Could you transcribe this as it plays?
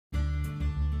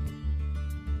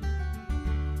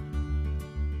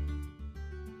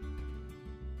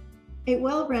A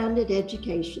well-rounded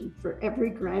education for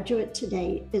every graduate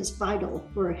today is vital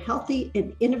for a healthy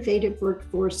and innovative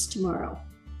workforce tomorrow.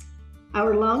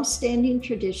 Our long-standing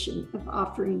tradition of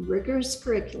offering rigorous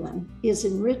curriculum is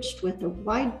enriched with a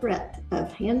wide breadth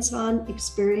of hands-on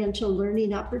experiential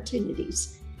learning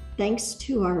opportunities, thanks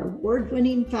to our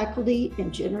award-winning faculty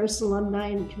and generous alumni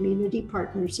and community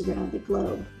partners around the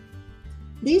globe.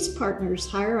 These partners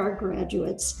hire our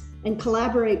graduates and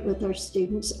collaborate with our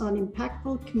students on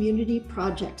impactful community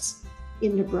projects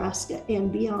in Nebraska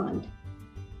and beyond.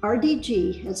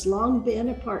 RDG has long been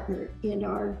a partner in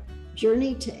our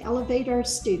journey to elevate our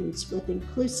students with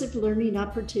inclusive learning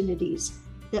opportunities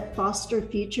that foster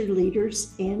future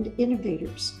leaders and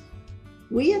innovators.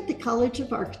 We at the College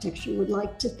of Architecture would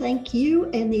like to thank you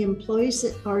and the employees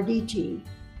at RDG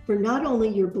for not only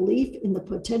your belief in the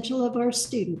potential of our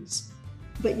students,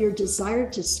 but your desire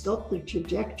to sculpt the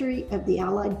trajectory of the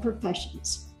allied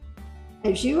professions.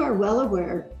 As you are well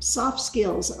aware, soft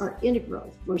skills are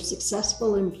integral for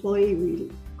successful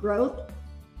employee growth,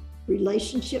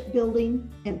 relationship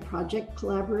building, and project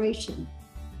collaboration.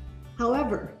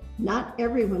 However, not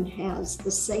everyone has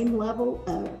the same level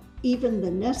of even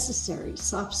the necessary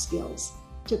soft skills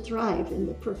to thrive in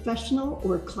the professional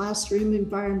or classroom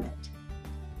environment.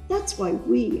 That's why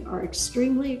we are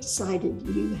extremely excited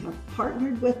you have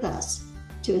partnered with us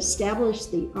to establish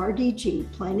the RDG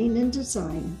Planning and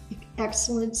Design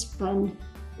Excellence Fund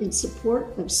in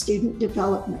support of student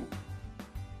development.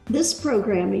 This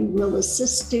programming will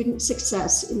assist student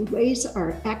success in ways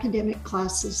our academic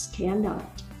classes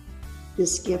cannot.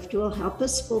 This gift will help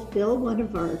us fulfill one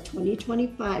of our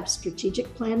 2025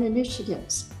 strategic plan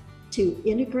initiatives to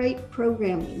integrate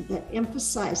programming that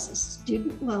emphasizes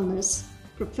student wellness,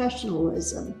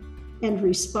 professionalism, and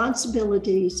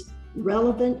responsibilities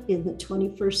relevant in the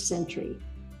 21st century.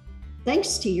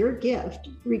 Thanks to your gift,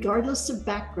 regardless of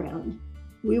background,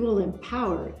 we will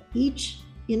empower each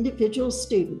individual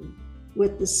student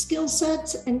with the skill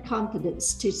sets and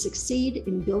confidence to succeed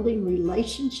in building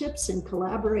relationships and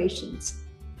collaborations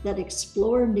that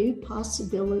explore new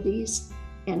possibilities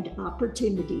and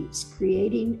opportunities,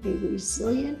 creating a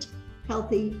resilient,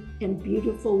 healthy, and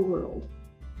beautiful world.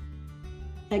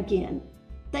 Again,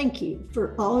 thank you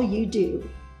for all you do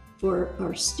for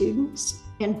our students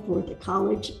and for the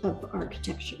College of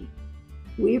Architecture.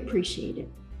 We appreciate it.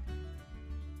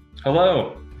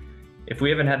 Hello. If we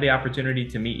haven't had the opportunity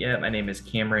to meet yet, my name is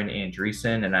Cameron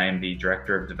Andreessen, and I am the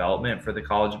Director of Development for the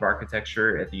College of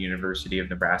Architecture at the University of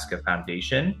Nebraska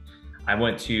Foundation. I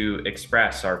want to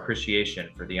express our appreciation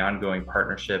for the ongoing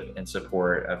partnership and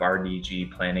support of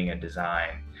RDG Planning and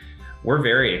Design. We're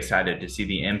very excited to see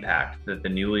the impact that the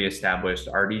newly established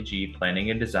RDG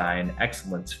Planning and Design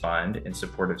Excellence Fund in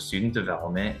support of student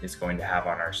development is going to have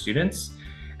on our students,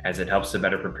 as it helps to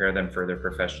better prepare them for their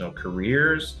professional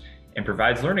careers and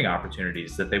provides learning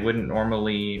opportunities that they wouldn't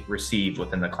normally receive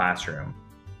within the classroom.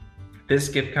 This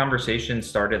gift conversation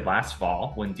started last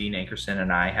fall when Dean Ankerson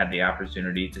and I had the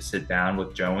opportunity to sit down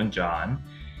with Joe and John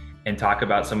and talk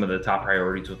about some of the top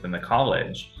priorities within the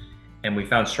college. And we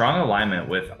found strong alignment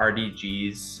with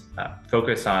RDG's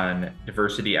focus on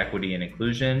diversity, equity, and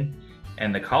inclusion,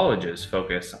 and the college's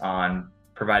focus on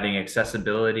providing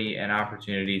accessibility and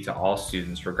opportunity to all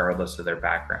students regardless of their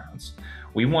backgrounds.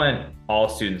 We want all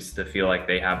students to feel like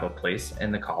they have a place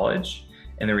in the college.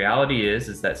 And the reality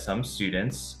is that some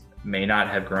students may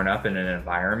not have grown up in an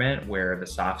environment where the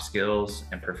soft skills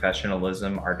and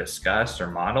professionalism are discussed or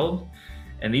modeled.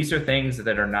 And these are things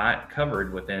that are not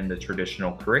covered within the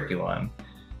traditional curriculum.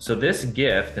 So this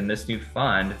gift and this new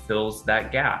fund fills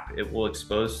that gap. It will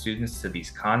expose students to these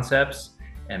concepts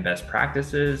and best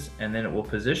practices, and then it will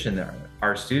position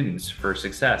our students for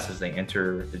success as they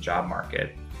enter the job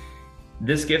market.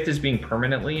 This gift is being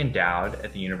permanently endowed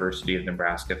at the University of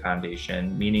Nebraska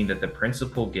Foundation, meaning that the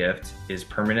principal gift is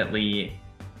permanently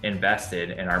invested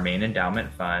in our main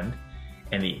endowment fund,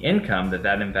 and the income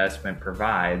that investment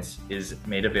provides is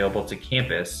made available to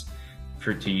campus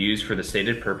to use for the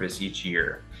stated purpose each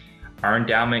year. Our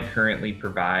endowment currently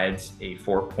provides a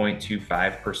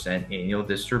 4.25% annual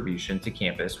distribution to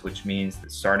campus, which means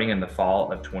that starting in the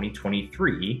fall of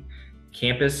 2023,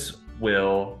 campus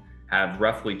will have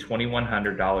roughly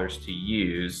 $2,100 to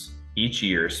use each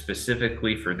year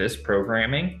specifically for this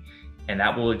programming, and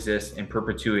that will exist in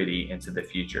perpetuity into the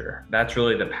future. That's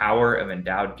really the power of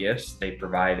endowed gifts. They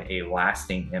provide a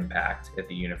lasting impact at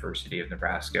the University of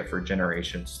Nebraska for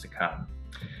generations to come.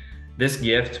 This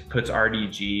gift puts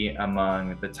RDG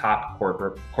among the top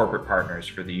corporate partners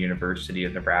for the University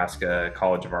of Nebraska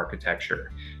College of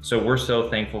Architecture. So we're so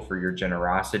thankful for your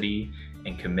generosity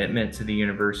and commitment to the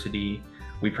university.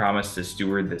 We promise to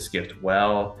steward this gift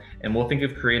well, and we'll think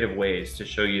of creative ways to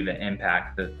show you the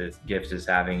impact that this gift is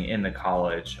having in the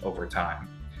college over time.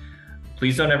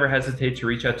 Please don't ever hesitate to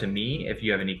reach out to me if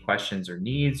you have any questions or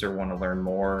needs or want to learn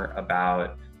more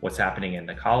about what's happening in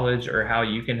the college or how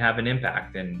you can have an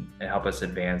impact and help us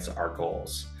advance our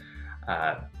goals.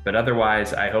 But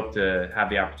otherwise, I hope to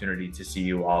have the opportunity to see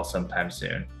you all sometime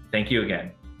soon. Thank you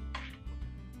again.